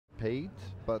paid,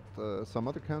 but some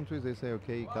other countries, they say,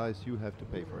 okay, guys, you have to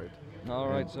pay for it. All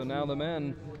right, so now the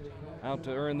men out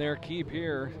to earn their keep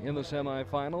here in the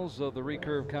semifinals of the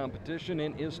recurve competition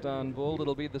in Istanbul.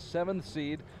 It'll be the 7th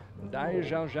seed, Dai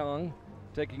Xiaoxiang,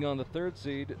 taking on the 3rd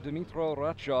seed, Dmytro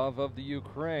Hrachov of the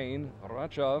Ukraine.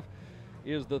 Hrachov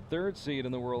is the 3rd seed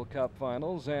in the World Cup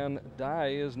finals, and Dai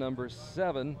is number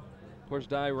 7. Of course,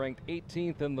 Dai ranked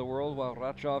 18th in the world, while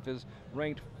Hrachov is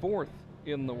ranked 4th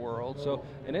in the world. So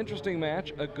an interesting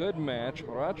match, a good match.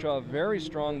 Hrachov very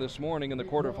strong this morning in the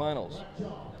quarterfinals.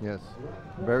 Yes,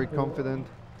 very confident.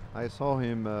 I saw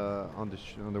him on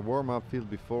the warm-up field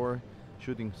before,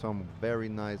 shooting some very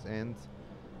nice ends.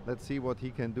 Let's see what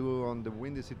he can do on the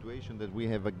windy situation that we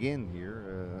have again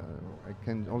here. I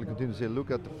can only continue to say, look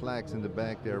at the flags in the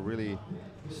back. They're really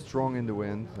strong in the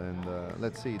wind. And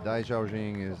let's see, Dai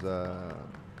Xiaoxiang is...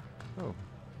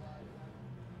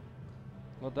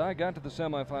 Well, Dai got to the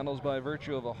semifinals by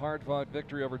virtue of a hard-fought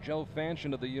victory over Joe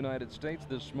Fanchen of the United States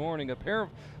this morning. A pair of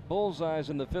bullseyes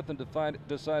in the 5th and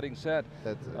deciding set,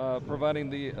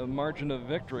 providing the margin of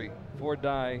victory for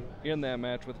Dai in that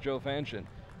match with Joe Fanchen.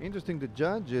 Interesting, the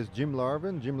judge is Jim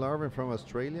Larvin from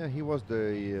Australia. He was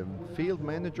the field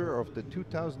manager of the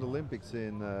 2000 Olympics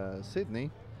in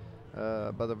Sydney,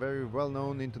 but a very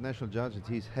well-known international judge.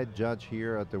 He's head judge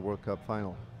here at the World Cup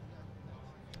final.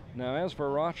 Now, as for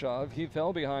Hrachov, he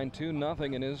fell behind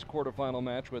 2-0 in his quarterfinal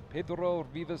match with Pedro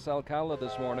Vivas Alcala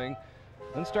this morning,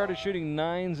 then started shooting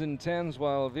 9s and 10s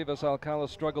while Vivas Alcala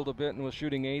struggled a bit and was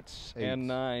shooting 8s and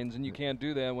 9s, and you can't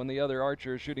do that when the other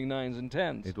archer is shooting 9s and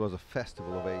 10s. It was a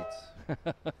festival of 8s.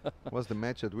 It was the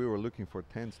match that we were looking for,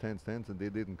 10s, 10s, 10s, and they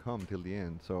didn't come till the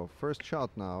end. So first shot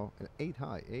now, 8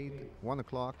 high, 8, 1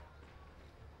 o'clock.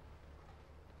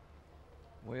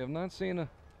 We have not seen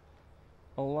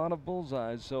a lot of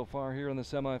bullseyes so far here in the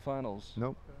semifinals.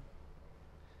 Nope.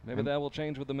 Maybe that will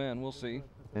change with the men. We'll see.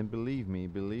 And believe me,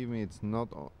 it's not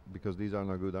because these are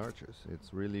not good archers.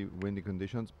 It's really windy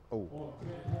conditions. Oh,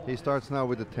 he starts now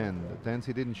with the 10. The 10s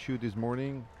he didn't shoot this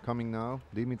morning. Coming now,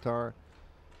 Dimitar.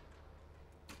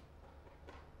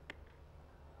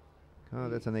 Oh,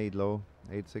 that's an 8 low,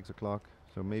 8, 6 o'clock.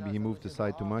 So maybe he moved the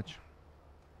side too much.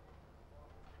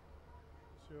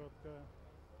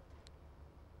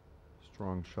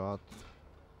 Strong shot.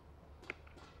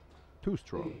 Too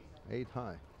strong. 8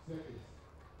 high.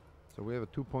 So we have a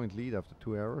 2-point lead after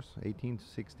 2 errors, 18 to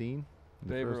 16.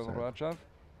 Favor of Hrachov.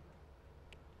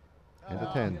 And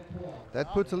a 10.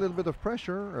 That puts a little bit of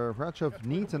pressure. Hrachov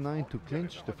needs a 9 to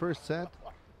clinch the first set.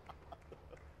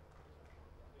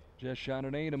 Just shot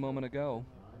an 8 a moment ago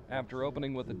after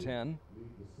opening with a 10.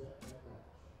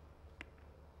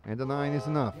 And the 9 is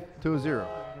enough. 2-0.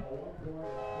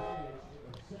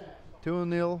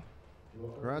 2-0.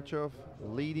 Hrachov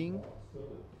leading.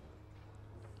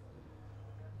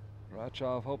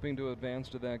 Hrachov hoping to advance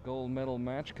to that gold medal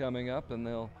match coming up, and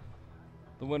the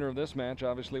winner of this match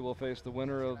obviously will face the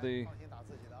winner of the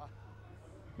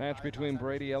match between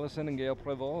Brady Ellison and Gael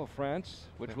Prévost of France,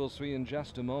 which we'll see in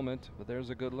just a moment. But there's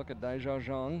a good look at Dai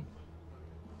Xiaoxiang,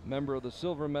 member of the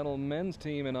silver medal men's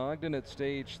team in Ogden at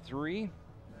stage 3.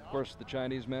 Of course, the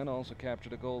Chinese men also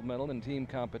captured a gold medal in team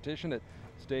competition at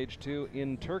stage 2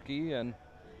 in Turkey. And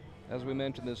as we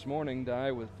mentioned this morning,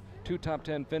 Dai with 2 top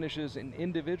 10 finishes in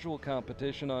individual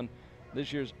competition on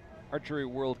this year's Archery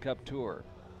World Cup tour.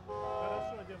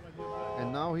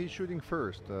 And now he's shooting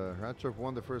first. Hrachov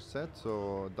won the first set,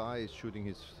 so Dai is shooting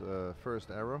his first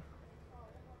arrow.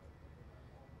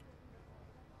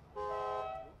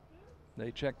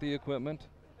 They check the equipment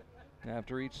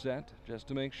after each set just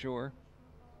to make sure.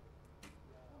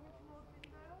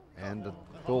 And the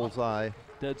bullseye.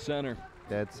 Dead center.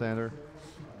 Dead center.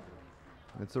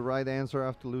 It's the right answer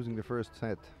after losing the first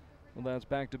set. Well, that's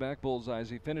back-to-back bullseyes.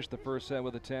 He finished the first set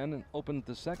with a 10 and opened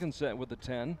the second set with a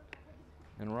 10.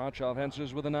 And Hrachov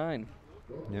answers with a 9.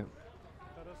 Yeah.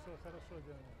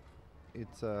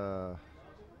 It's will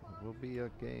be a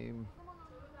game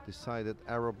decided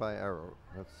arrow by arrow.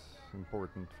 That's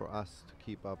important for us to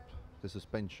keep up the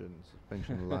suspension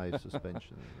live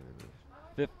suspension.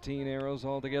 15 arrows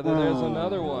altogether. There's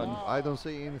another one. I don't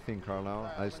say anything, Carl,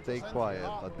 now. I stay quiet,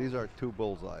 but these are 2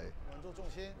 bullseye.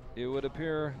 It would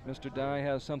appear Mr. Dai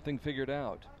has something figured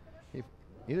out.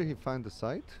 Either he found the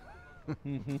site.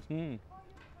 And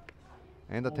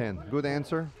a 10. Good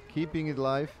answer. Keeping it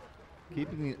alive.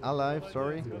 Keeping it alive,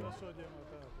 sorry.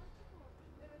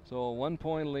 So a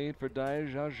 1-point lead for Dai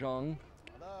Xiaoxiang.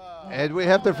 And we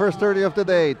have the first 30 of the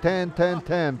day. 10, 10,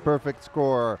 10. Perfect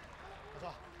score.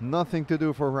 Nothing to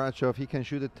do for Hrachov. He can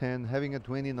shoot a 10, having a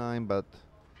 29, but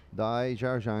Dai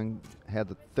Xiaoxiang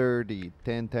had a 30,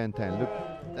 10, 10, 10. Look,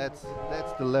 that's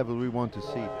the level we want to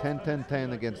see. 10, 10,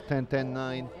 10 against 10, 10,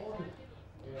 9.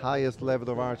 Highest level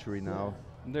of archery now.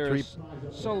 There's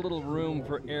so little room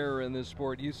for error in this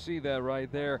sport. You see that right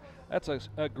there. That's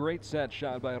a great set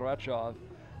shot by Hrachov,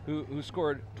 who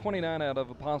scored 29 out of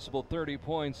a possible 30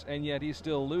 points, and yet he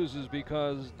still loses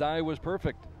because Dai was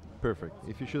perfect. Perfect.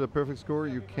 If you shoot a perfect score,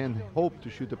 you can hope to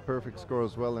shoot a perfect score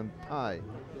as well and tie.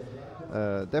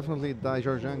 Definitely Dai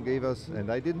Xiaoxiang gave us,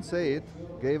 and I didn't say it,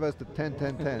 gave us the 10,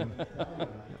 10, 10.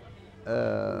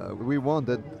 We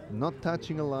wanted not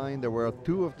touching a line. There were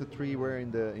two of the three were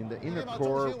in the inner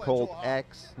core called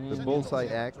X, the bullseye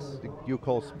X. You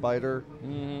call spider.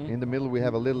 In the middle we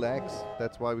have a little X.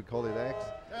 That's why we call it X.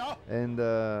 And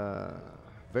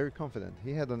very confident.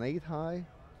 He had an 8 high,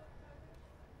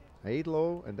 8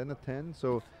 low, and then a 10.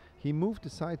 So he moved the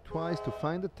side twice to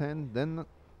find the 10. Then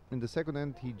in the second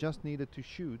end he just needed to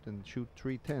shoot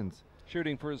 3 10s.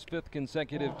 Shooting for his 5th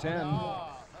consecutive 10.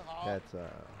 That's it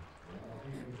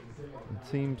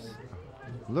seems.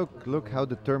 Look how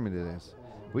determined it is.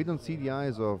 We don't see the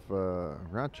eyes of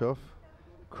Hrachov,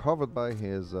 covered by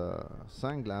his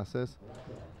sunglasses,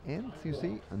 and you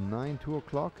see a 9, 2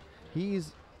 o'clock. He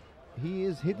is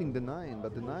hitting the 9,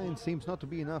 but the 9 seems not to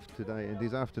be enough today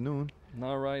this afternoon.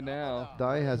 Not right now.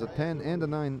 Dai has a 10 and a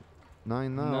 9 now.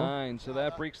 9, so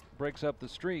that breaks up the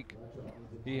streak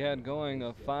he had going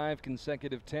of 5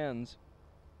 consecutive 10s.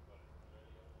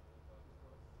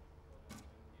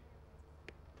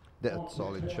 That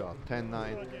solid shot,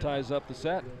 10-9. Ties up the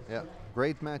set. Yeah,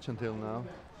 great match until now,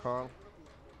 Carl.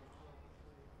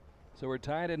 So we're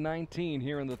tied at 19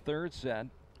 here in the 3rd set.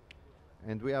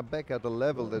 And we are back at the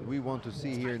level that we want to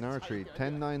see here in archery.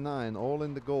 10-9-9, all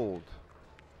in the gold.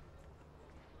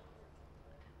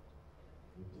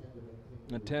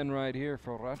 A 10 right here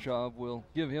for Hrachov will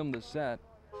give him the set.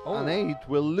 Oh. An 8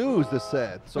 will lose the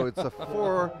set, so it's a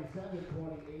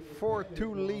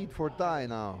 4-2 lead for Dai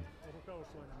now.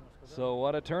 So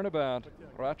what a turnabout.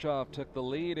 Hrachov took the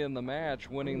lead in the match,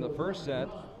 winning the first set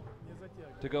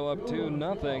to go up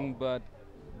 2-0, but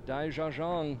Dai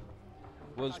Xiaoxiang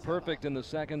was perfect in the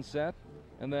second set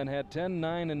and then had 10,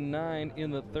 9, and 9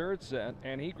 in the 3rd set,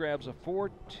 and he grabs a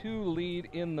 4-2 lead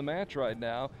in the match right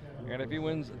now, and if he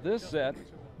wins this set,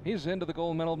 he's into the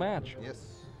gold medal match.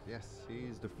 Yes,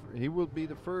 he will be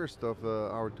the first of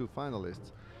our 2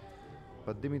 finalists,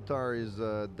 but Dmytro is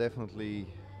definitely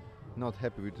not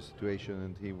happy with the situation,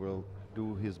 and he will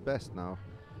do his best now.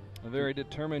 A very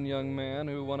determined young man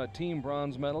who won a team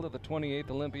bronze medal at the 28th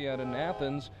Olympiad in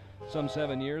Athens some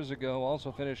 7 years ago,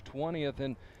 also finished 20th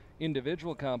in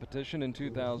individual competition in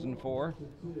 2004.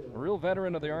 A real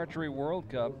veteran of the Archery World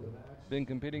Cup, been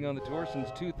competing on the tour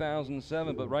since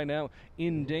 2007, but right now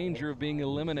in danger of being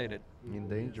eliminated. In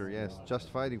danger, yes, just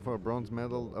fighting for a bronze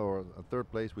medal or a 3rd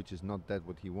place, which is not that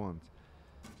what he wants.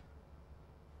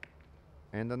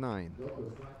 And a 9.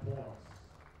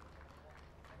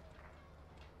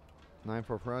 9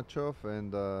 for Hrachov,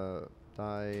 and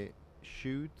Dai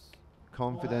shoots,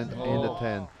 confident in the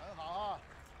 10.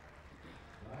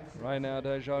 Right now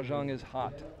Dai Xiaoxiang is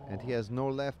hot. And he has no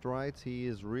left rights, he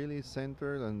is really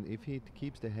centered, and if he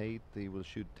keeps the 8, he will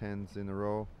shoot 10s in a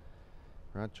row.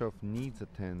 Hrachov needs a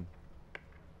 10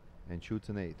 and shoots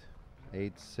an 8.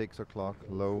 8, 6 o'clock,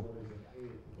 low.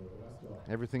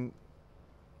 Everything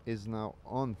is now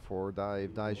on for Dai.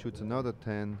 If Dai shoots another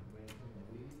 10,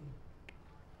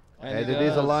 and it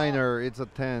is a liner, it's a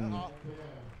 10.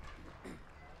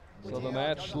 So the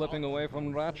match slipping away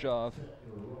from Hrachov,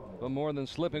 but more than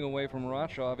slipping away from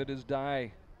Hrachov, it is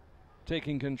Dai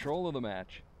taking control of the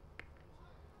match.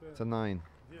 It's a 9.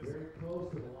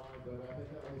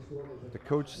 The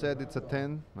coach said it's a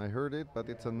 10. I heard it, but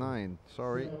it's a 9.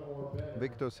 Sorry,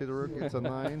 Victor Sidoruk, it's a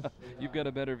 9. You've got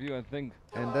a better view, I think.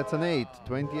 And that's an 8.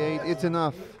 28, it's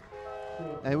enough.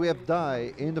 And we have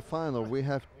Dai in the final. We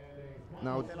have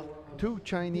now 2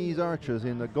 Chinese archers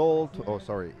in the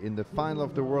in the final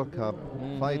of the World Cup,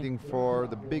 fighting for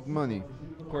the big money.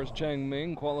 Of course, Cheng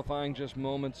Ming qualifying just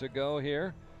moments ago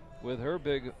here with her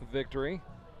big victory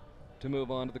to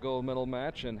move on to the gold medal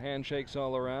match, and handshakes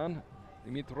all around.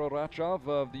 Dmytro Hrachov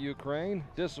of the Ukraine,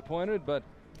 disappointed, but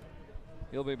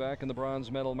he'll be back in the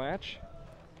bronze medal match.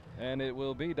 And it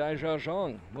will be Dai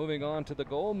Xiaoxiang moving on to the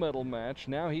gold medal match.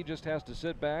 Now he just has to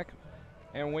sit back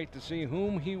and wait to see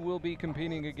whom he will be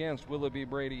competing against. Will it be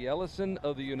Brady Ellison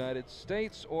of the United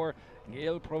States or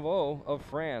Gaël Provost of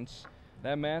France?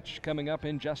 That match coming up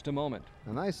in just a moment.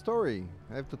 A nice story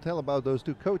I have to tell about those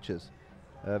 2 coaches.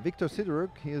 Victor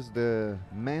Sidoruk, he is the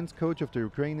men's coach of the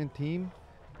Ukrainian team,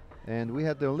 and we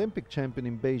had the Olympic champion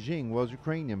in Beijing was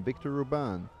Ukrainian, Victor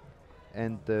Ruban.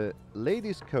 And the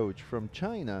ladies coach from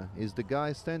China is the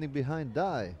guy standing behind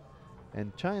Dai.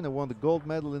 And China won the gold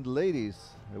medal in the ladies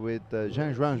with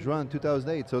Zhang Zhuan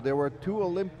 2008. So there were two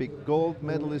Olympic gold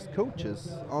medalist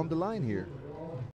coaches on the line here.